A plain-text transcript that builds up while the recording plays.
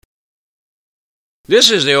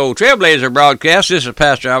This is the old Trailblazer broadcast. This is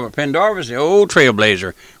Pastor Albert Pendarvis, the old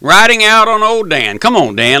Trailblazer, riding out on old Dan. Come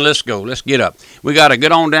on, Dan, let's go. Let's get up. We got to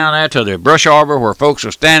get on down there to the brush arbor where folks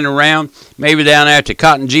are standing around, maybe down there to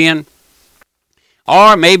Cotton Gin,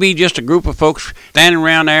 or maybe just a group of folks standing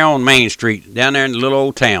around there on Main Street, down there in the little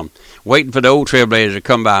old town, waiting for the old Trailblazer to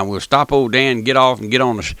come by. And we'll stop old Dan and get off and get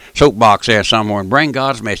on the soapbox there somewhere and bring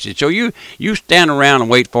God's message. So you stand around and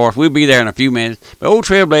wait for us. We'll be there in a few minutes. But old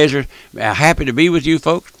Trailblazer, happy to be with you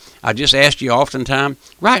folks. I just asked you oftentimes,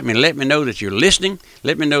 write me, let me know that you're listening.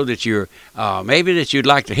 Let me know that you're, maybe that you'd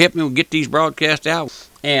like to help me get these broadcasts out.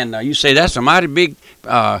 And you say, that's a mighty big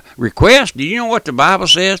request. Do you know what the Bible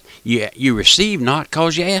says? You receive not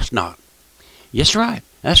because you ask not. Yes, right.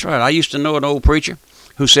 That's right. I used to know an old preacher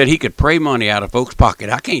who said he could pray money out of folks'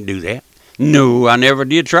 pocket. I can't do that. No, I never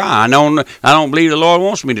did try. I don't believe the Lord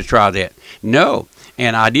wants me to try that. No.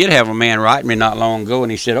 And I did have a man write me not long ago,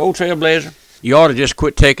 and he said, old Trailblazer, you ought to just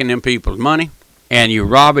quit taking them people's money, and you're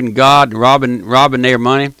robbing God, robbing their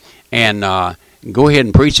money, and go ahead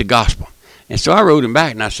and preach the gospel. And so I wrote him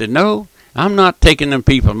back, and I said, no, I'm not taking them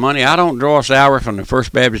people's money. I don't draw a salary from the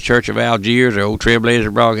First Baptist Church of Algiers or old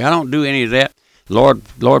Trailblazer broadcast. I don't do any of that. Lord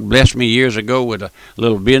blessed me years ago with a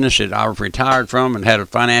little business that I retired from and had a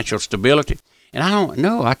financial stability. And I don't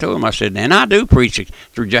know. I told him, I said, and I do preach it.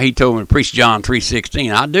 He told me to preach John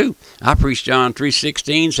 3:16. I do. I preach John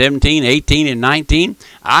 3:16, 17, 18, and 19.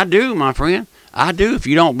 I do, my friend. I do. If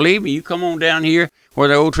you don't believe me, you come on down here where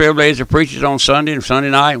the old Trailblazer preaches on Sunday and Sunday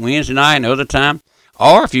night, Wednesday night, and other time.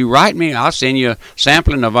 Or if you write me, I'll send you a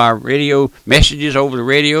sampling of our radio messages over the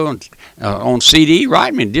radio and on CD.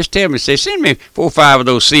 Write me. Just tell me. Say, send me 4 or 5 of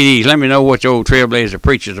those CDs. Let me know what your old Trailblazer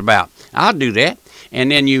preaches about. I'll do that. And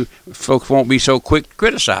then you folks won't be so quick to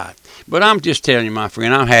criticize. But I'm just telling you, my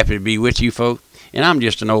friend, I'm happy to be with you folks. And I'm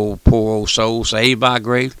just an poor old soul saved by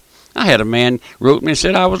grace. I had a man wrote me and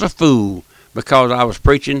said I was a fool because I was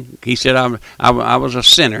preaching. He said I was a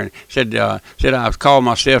sinner. Said I was calling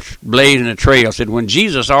myself blazing the trail. Said when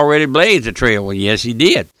Jesus already blazed the trail. Well, yes, he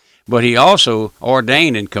did. But he also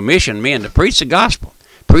ordained and commissioned men to preach the gospel.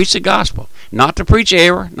 Preach the gospel. Not to preach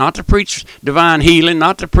error, not to preach divine healing,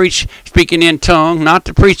 not to preach speaking in tongues, not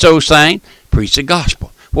to preach those things. Preach the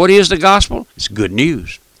gospel. What is the gospel? It's good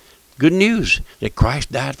news. Good news that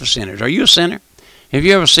Christ died for sinners. Are you a sinner? Have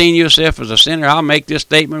you ever seen yourself as a sinner? I'll make this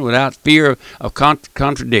statement without fear of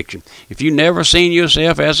contradiction. If you never seen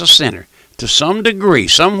yourself as a sinner, to some degree,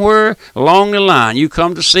 somewhere along the line, you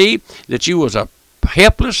come to see that you was a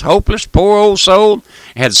helpless, hopeless, poor old soul,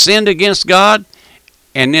 had sinned against God,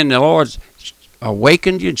 and then the Lord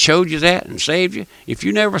awakened you and showed you that and saved you. If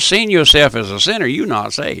you never seen yourself as a sinner, you're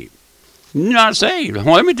not saved. You're not saved.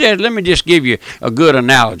 Well, let me just give you a good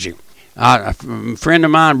analogy. A friend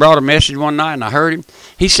of mine brought a message one night, and I heard him.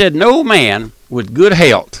 He said, no man with good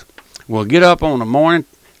health will get up on the morning,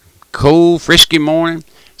 cold, frisky morning,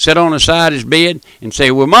 sit on the side of his bed, and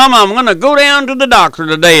say, well, Mama, I'm going to go down to the doctor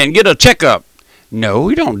today and get a checkup. No,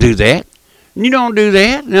 you don't do that. You don't do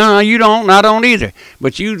that. No, you don't. I don't either.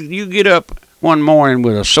 But you get up one morning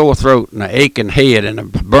with a sore throat and an aching head and a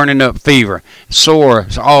burning up fever, sore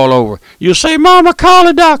all over. You'll say, Mama, call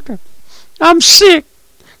a doctor. I'm sick.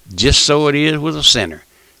 Just so it is with a sinner.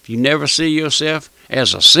 If you never see yourself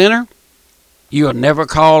as a sinner, you'll never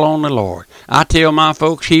call on the Lord. I tell my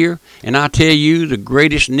folks here, and I tell you, the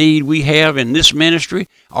greatest need we have in this ministry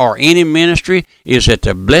or any ministry is that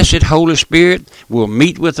the blessed Holy Spirit will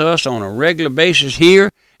meet with us on a regular basis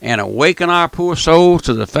here and awaken our poor souls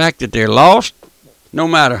to the fact that they're lost, no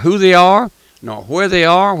matter who they are, nor where they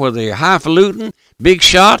are, whether they're highfalutin, big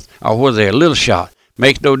shot, or whether they're little shot.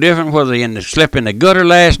 Makes no difference whether they slept in the gutter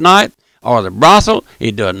last night or the brothel.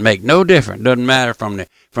 It doesn't make no difference. Doesn't matter from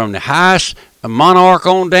the highest monarch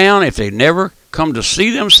on down. If they never come to see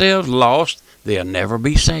themselves lost, they'll never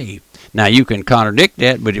be saved. Now, you can contradict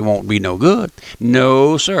that, but it won't be no good.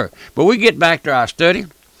 No, sir. But we get back to our study,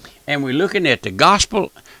 and we're looking at the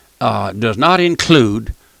gospel does not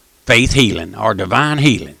include faith healing or divine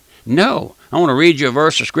healing. No. I want to read you a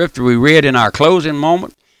verse of scripture we read in our closing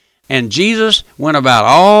moment. And Jesus went about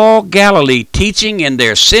all Galilee, teaching in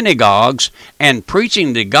their synagogues and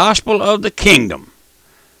preaching the gospel of the kingdom.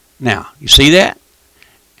 Now, you see that?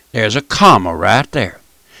 There's a comma right there.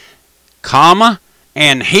 Comma,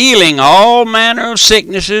 and healing all manner of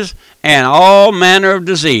sicknesses and all manner of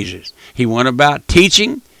diseases. He went about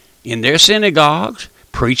teaching in their synagogues,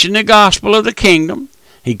 preaching the gospel of the kingdom.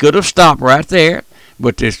 He could have stopped right there,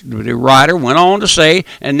 but the writer went on to say,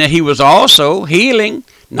 and that he was also healing.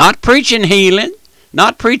 Not preaching healing,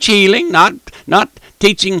 not preach healing, not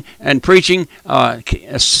teaching and preaching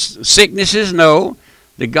sicknesses, no.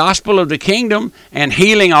 the gospel of the kingdom and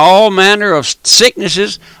healing all manner of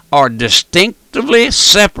sicknesses are distinctively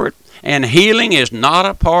separate, and healing is not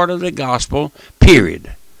a part of the gospel,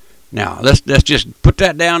 period. Now, let's just put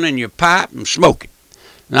that down in your pipe and smoke it.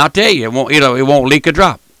 And I'll tell you, it won't leak a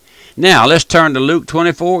drop. Now, let's turn to Luke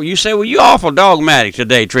 24. You say, well, you awful dogmatic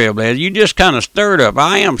today, Trailblazer. You just kind of stirred up.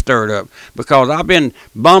 I am stirred up because I've been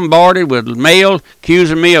bombarded with mail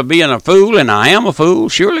accusing me of being a fool, and I am a fool.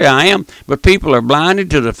 Surely I am. But people are blinded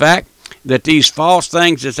to the fact that these false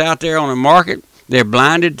things that's out there on the market, they're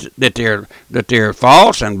blinded that they're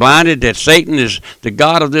false, and blinded that Satan is the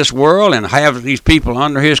god of this world and have these people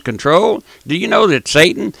under his control. Do you know that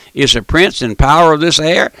Satan is a prince and power of this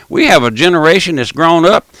air? We have a generation that's grown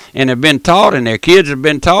up and have been taught, and their kids have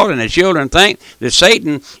been taught, and their children think that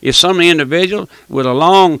Satan is some individual with a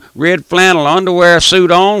long red flannel underwear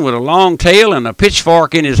suit on with a long tail and a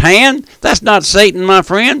pitchfork in his hand. That's not Satan, my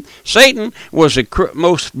friend. Satan was the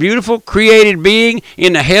most beautiful created being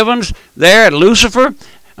in the heavens there at Lucifer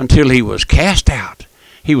until he was cast out.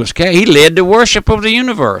 He led the worship of the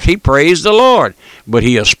universe. He praised the Lord, but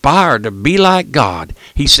he aspired to be like God.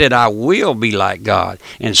 He said, I will be like God.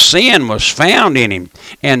 And sin was found in him.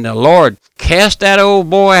 And the Lord cast that old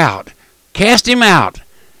boy out, cast him out,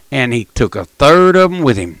 and he took a third of them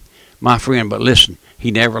with him, my friend. But listen,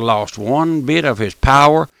 he never lost one bit of his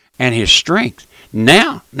power and his strength.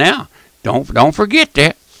 Now, don't forget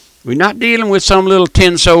that. We're not dealing with some little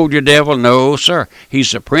tin soldier devil. No, sir.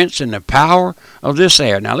 He's the prince and the power of this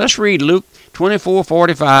air. Now, let's read Luke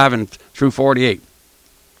 24:45 and through 48.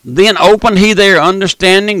 Then opened he their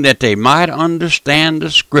understanding that they might understand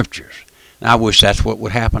the Scriptures. Now, I wish that's what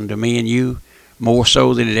would happen to me and you, more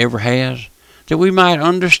so than it ever has, that we might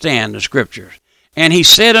understand the Scriptures. And he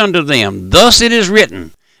said unto them, Thus it is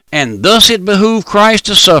written, and thus it behooved Christ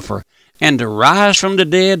to suffer, and to rise from the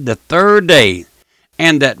dead the third day,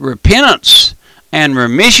 and that repentance and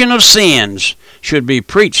remission of sins should be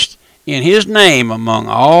preached in his name among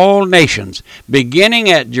all nations, beginning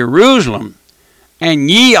at Jerusalem, and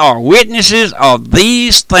ye are witnesses of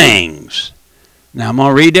these things. Now I'm going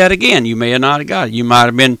to read that again. You may have not got it. You might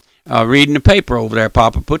have been reading the paper over there,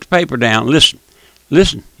 Papa. Put the paper down.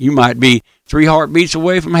 Listen. You might be 3 heartbeats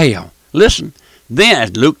away from hell. Listen.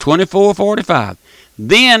 Then, Luke 24:45.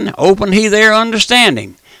 Then opened he their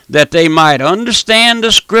understanding, that they might understand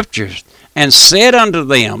the Scriptures, and said unto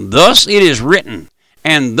them, Thus it is written,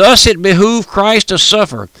 and thus it behooved Christ to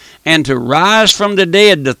suffer, and to rise from the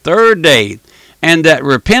dead the third day, and that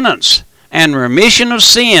repentance and remission of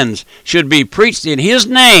sins should be preached in his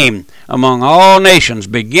name among all nations,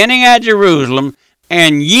 beginning at Jerusalem,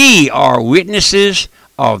 and ye are witnesses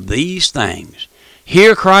of these things.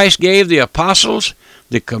 Here Christ gave the apostles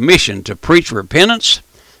the commission to preach repentance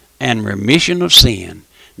and remission of sin.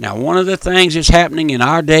 Now, one of the things that's happening in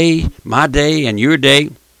our day, my day, and your day,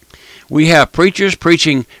 we have preachers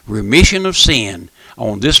preaching remission of sin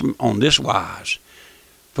on this wise.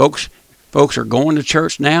 Folks are going to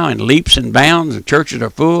church now in leaps and bounds. The churches are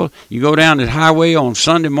full. You go down the highway on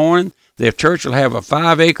Sunday morning, the church will have a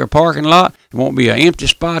 5-acre parking lot. There won't be an empty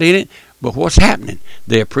spot in it. But what's happening?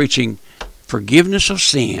 They're preaching forgiveness of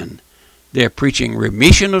sin. They're preaching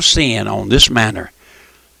remission of sin on this manner.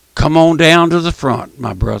 Come on down to the front,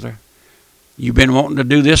 my brother. You've been wanting to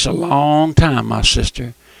do this a long time, my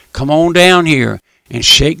sister. Come on down here and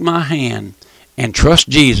shake my hand and trust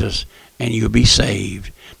Jesus, and you'll be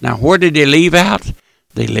saved. Now, where did they leave out?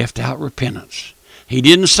 They left out repentance. He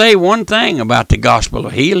didn't say one thing about the gospel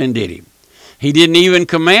of healing, did he? He didn't even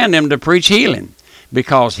command them to preach healing,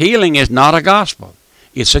 because healing is not a gospel.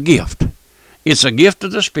 It's a gift. It's a gift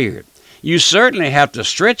of the Spirit. You certainly have to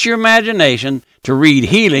stretch your imagination to read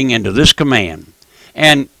healing into this command.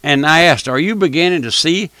 And I asked, are you beginning to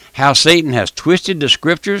see how Satan has twisted the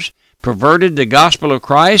Scriptures, perverted the gospel of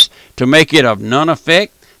Christ to make it of none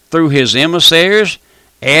effect through his emissaries,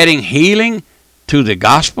 adding healing to the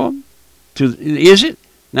gospel? Is it?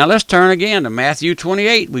 Now let's turn again to Matthew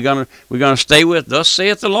 28. We're gonna stay with Thus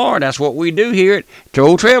saith the Lord. That's what we do here at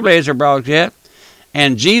Old Trailblazer broadcast.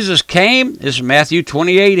 And Jesus came, this is Matthew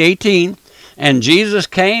 28:18, and Jesus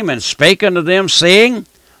came and spake unto them, saying,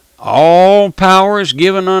 All power is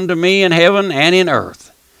given unto me in heaven and in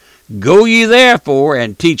earth. Go ye therefore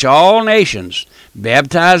and teach all nations,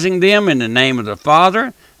 baptizing them in the name of the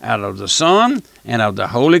Father, and of the Son, and of the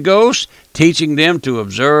Holy Ghost, teaching them to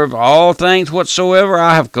observe all things whatsoever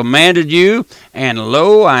I have commanded you. And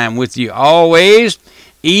lo, I am with you always,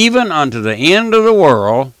 even unto the end of the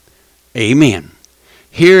world. Amen.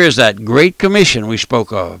 Here is that great commission we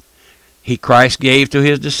spoke of. Christ gave to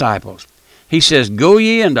his disciples. He says, Go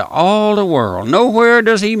ye into all the world. Nowhere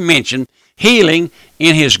does he mention healing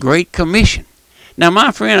in his great commission. Now,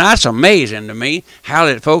 my friend, that's amazing to me how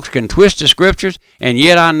that folks can twist the scriptures, and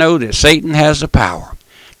yet I know that Satan has the power.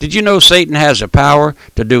 Did you know Satan has the power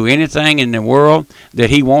to do anything in the world that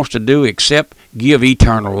he wants to do except give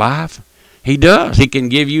eternal life? He does. He can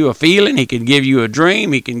give you a feeling. He can give you a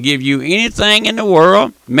dream. He can give you anything in the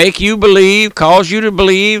world, make you believe, cause you to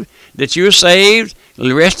believe that you're saved,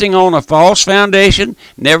 resting on a false foundation,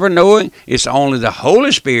 never knowing it's only the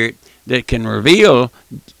Holy Spirit that can reveal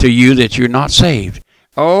to you that you're not saved.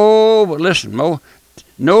 Oh, but listen,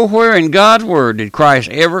 nowhere in God's Word did Christ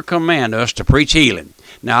ever command us to preach healing.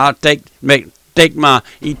 Now, I'll take my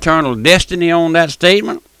eternal destiny on that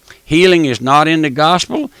statement. Healing is not in the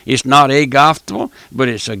gospel. It's not a gospel, but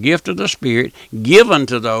it's a gift of the Spirit given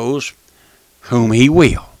to those whom he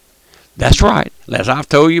will. That's right. As I've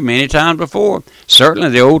told you many times before, certainly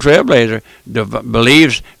the old Trailblazer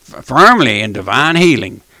believes firmly in divine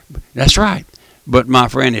healing. That's right. But, my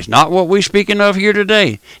friend, it's not what we're speaking of here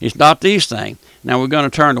today. It's not these things. Now, we're going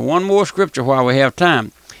to turn to one more scripture while we have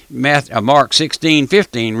time. Mark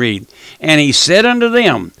 16:15 read, "And he said unto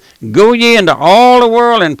them, Go ye into all the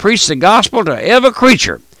world and preach the gospel to every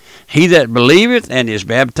creature. He that believeth and is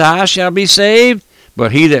baptized shall be saved,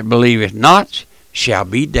 but he that believeth not shall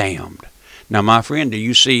be damned." Now, my friend, do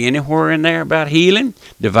you see anywhere in there about healing,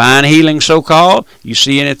 divine healing so-called? You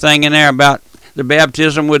see anything in there about the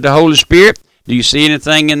baptism with the Holy Spirit? Do you see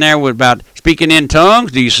anything in there about speaking in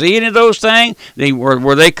tongues? Do you see any of those things?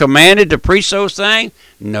 Were they commanded to preach those things?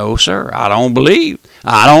 No, sir. I don't believe.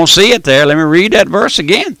 I don't see it there. Let me read that verse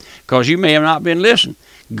again, because you may have not been listening.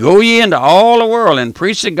 "Go ye into all the world and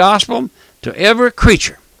preach the gospel to every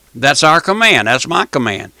creature." That's our command. That's my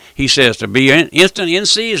command. He says to be instant in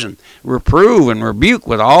season, reprove and rebuke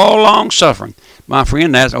with all long suffering. My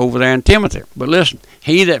friend, that's over there in Timothy. But listen,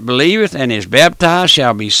 "He that believeth and is baptized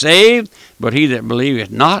shall be saved, but he that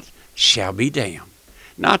believeth not shall be damned."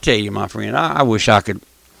 Now, I tell you, my friend, I wish I could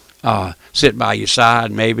sit by your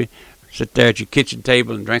side, maybe sit there at your kitchen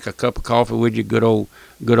table and drink a cup of coffee with you, good old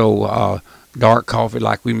dark coffee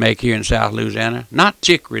like we make here in South Louisiana. Not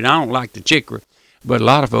chicory. I don't like the chicory, but a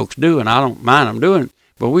lot of folks do, and I don't mind them doing it.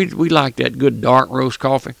 But we like that good dark roast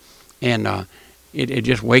coffee, and it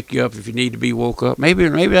just wake you up if you need to be woke up. Maybe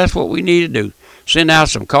that's what we need to do. Send out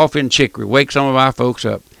some coffee and chicory. Wake some of our folks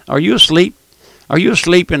up. Are you asleep? Are you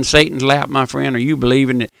asleep in Satan's lap, my friend? Are you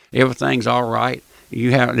believing that everything's all right?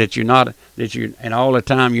 And all the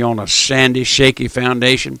time you're on a sandy, shaky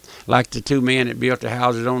foundation, like the two men that built their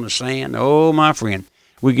houses on the sand? Oh, my friend,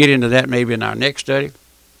 we get into that maybe in our next study.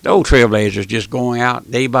 The old Trailblazer's just going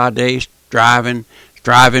out day by day, driving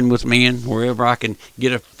with men wherever I can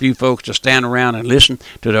get a few folks to stand around and listen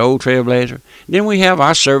to the old Trailblazer. Then we have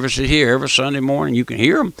our services here every Sunday morning. You can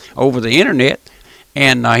hear them over the internet,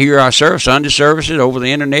 and hear our Sunday services over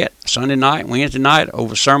the internet, Sunday night, Wednesday night,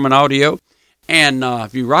 over sermon audio. And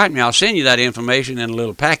if you write me, I'll send you that information in a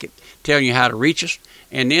little packet telling you how to reach us.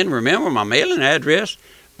 And then remember my mailing address,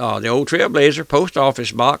 the old Trailblazer, Post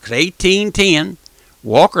Office Box 1810,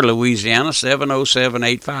 Walker, Louisiana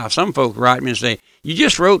 70785. Some folks write me and say, you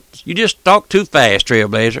just talk too fast,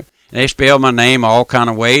 Trailblazer. And they spell my name all kind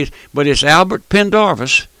of ways, but it's Albert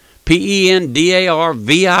Pendarvis, Pendarvis,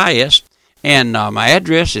 and my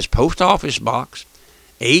address is Post Office Box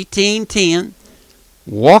 1810,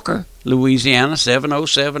 Walker, Louisiana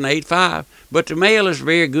 70785. But the mail is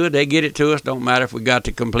very good. They get it to us. Don't matter if we got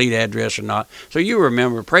the complete address or not. So you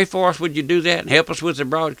remember, pray for us. Would you do that and help us with the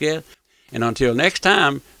broadcast? And until next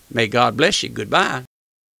time, may God bless you. Goodbye.